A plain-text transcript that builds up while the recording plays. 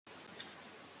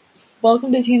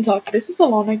Welcome to Teen Talk. This is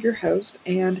Alana, your host,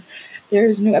 and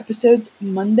there's new episodes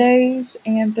Mondays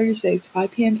and Thursdays,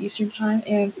 5 p.m. Eastern Time,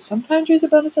 and sometimes there's a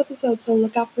bonus episode, so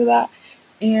look out for that,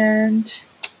 and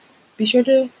be sure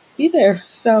to be there.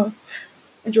 So,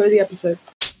 enjoy the episode.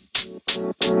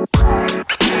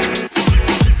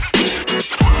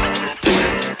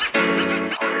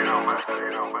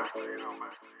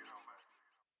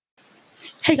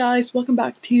 Hey guys, welcome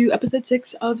back to episode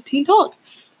 6 of Teen Talk.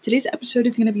 Today's episode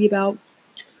is going to be about.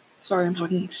 Sorry, I'm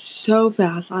talking so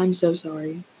fast. I'm so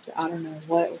sorry. I don't know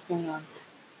what was going on.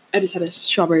 I just had a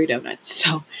strawberry donut,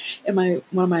 so one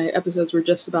of my episodes were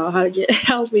just about how to get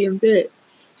healthy and fit.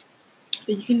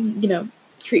 So you can,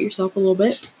 treat yourself a little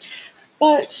bit.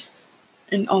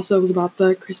 And also it was about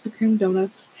the Krispy Kreme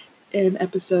donuts in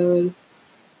episode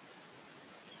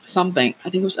something. I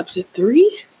think it was episode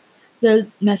 3. The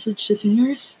message to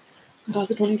seniors, class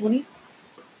of 2020.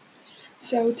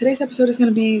 So today's episode is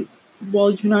going to be, well,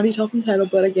 you can already tell from the title,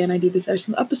 but again, I do this every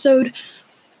single episode.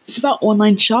 It's about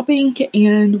online shopping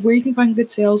and where you can find good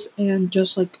sales and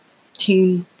just like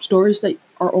teen stores that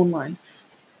are online.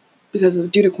 Because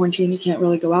due to quarantine, you can't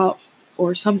really go out,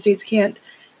 or some states can't,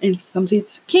 and some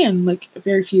states can, like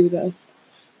very few though.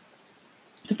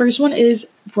 The first one is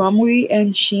Bromley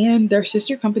and Shein. They're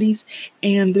sister companies,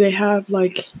 and they have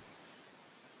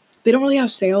they don't really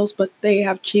have sales, but they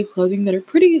have cheap clothing that are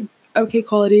pretty okay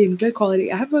quality and good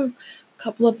quality. I have a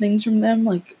couple of things from them,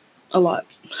 like a lot.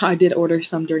 I did order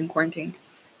some during quarantine.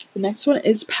 The next one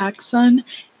is PacSun,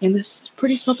 and this is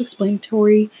pretty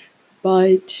self-explanatory,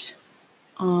 but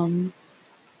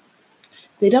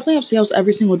they definitely have sales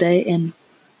every single day and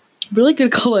really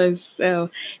good clothes, and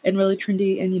really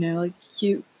trendy and like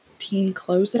cute teen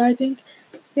clothes that I think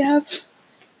they have.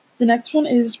 The next one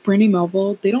is Brandy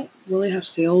Melville. They don't really have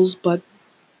sales, but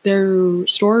their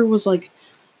store was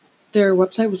their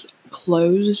website was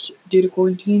closed due to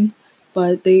quarantine,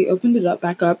 but they opened it up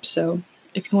back up. So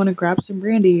if you want to grab some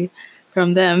brandy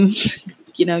from them,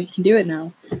 you can do it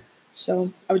now.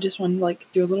 So I would just want to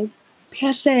do a little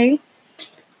PSA.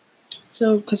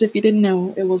 So, because if you didn't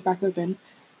know, it was back open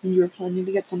and you were planning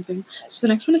to get something. So the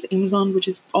next one is Amazon, which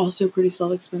is also pretty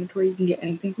self-explanatory. You can get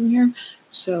anything from here.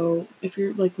 So if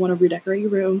you're want to redecorate your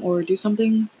room or do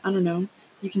something, I don't know,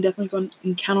 you can definitely go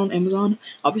and count on Amazon.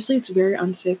 Obviously, it's very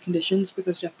unsafe conditions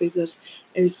because Jeff Bezos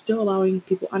is still allowing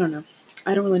people. I don't know.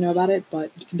 I don't really know about it,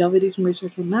 but you can definitely do some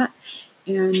research on that,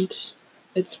 and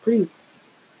it's pretty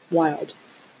wild.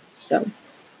 So,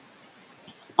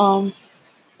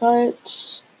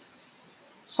 but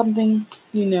something,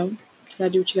 you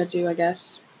gotta do what you gotta do, I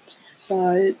guess.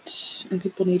 And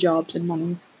people need jobs and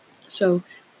money. So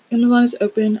Amazon is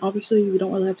open. Obviously, we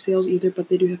don't really have sales either, but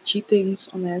they do have cheap things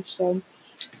on there. So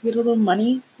you get a little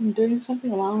money from doing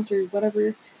something, allowance or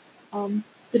whatever.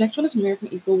 The next one is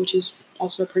American Eagle, which is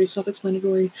also pretty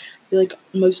self-explanatory. I feel like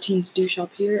most teens do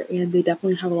shop here, and they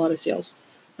definitely have a lot of sales.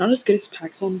 Not as good as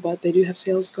PacSun, but they do have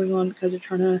sales going on because they're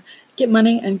trying to get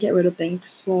money and get rid of things.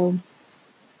 So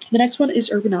the next one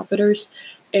is Urban Outfitters,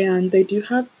 and they do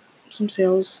have some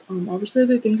sales. Obviously,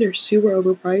 their things are super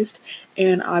overpriced,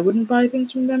 and I wouldn't buy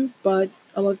things from them, but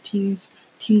a lot of teen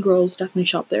girls definitely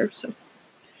shop there. So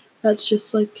that's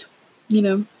just kind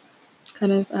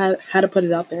of had to put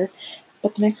it out there.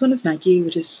 But the next one is Nike,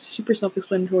 which is super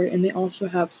self-explanatory, and they also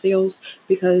have sales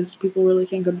because people really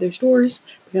can't go to their stores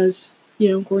because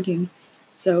quarantine.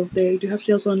 So they do have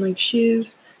sales on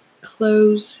shoes,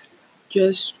 clothes,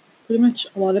 just pretty much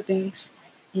a lot of things,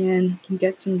 and you can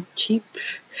get some cheap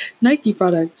Nike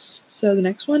products. So the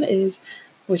next one is,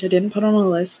 which I didn't put on a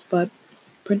list, but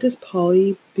Princess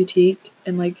Polly Boutique,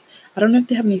 and I don't know if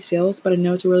they have any sales, but I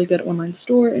know it's a really good online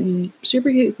store and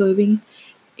super cute clothing.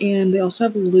 And they also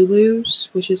have Lulu's,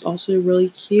 which is also really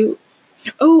cute.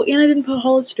 Oh, and I didn't put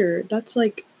Hollister. That's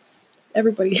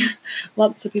everybody.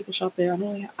 Lots of people shop there.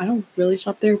 I don't really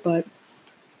shop there, but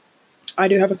I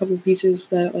do have a couple of pieces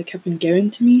that have been given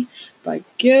to me by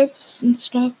gifts and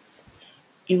stuff,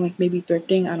 and maybe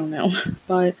thrifting. I don't know,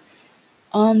 but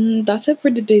that's it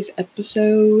for today's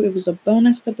episode. It was a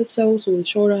bonus episode, so it was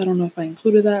shorter. I don't know if I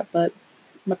included that, but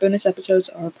my bonus episodes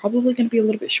are probably going to be a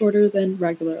little bit shorter than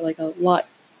regular, a lot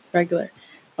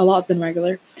than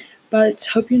regular. But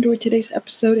hope you enjoyed today's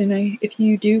episode, and if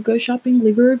you do go shopping,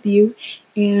 leave a review.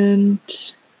 And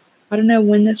I don't know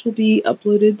when this will be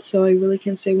uploaded, so I really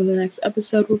can't say when the next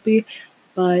episode will be.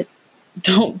 But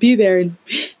don't be there.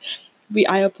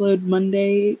 I upload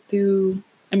Monday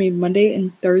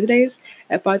and Thursdays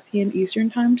at 5 p.m. Eastern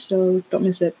time, so don't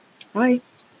miss it. Bye.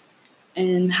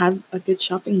 And have a good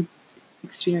shopping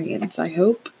experience, I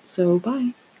hope. So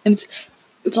bye. And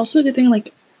it's also a good thing,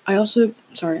 I also,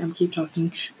 sorry, I'm keep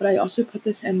talking, but I also put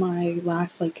this in my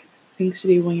last like things to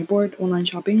do when you're bored online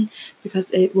shopping because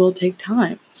it will take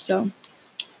time. So,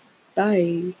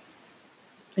 bye.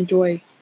 Enjoy.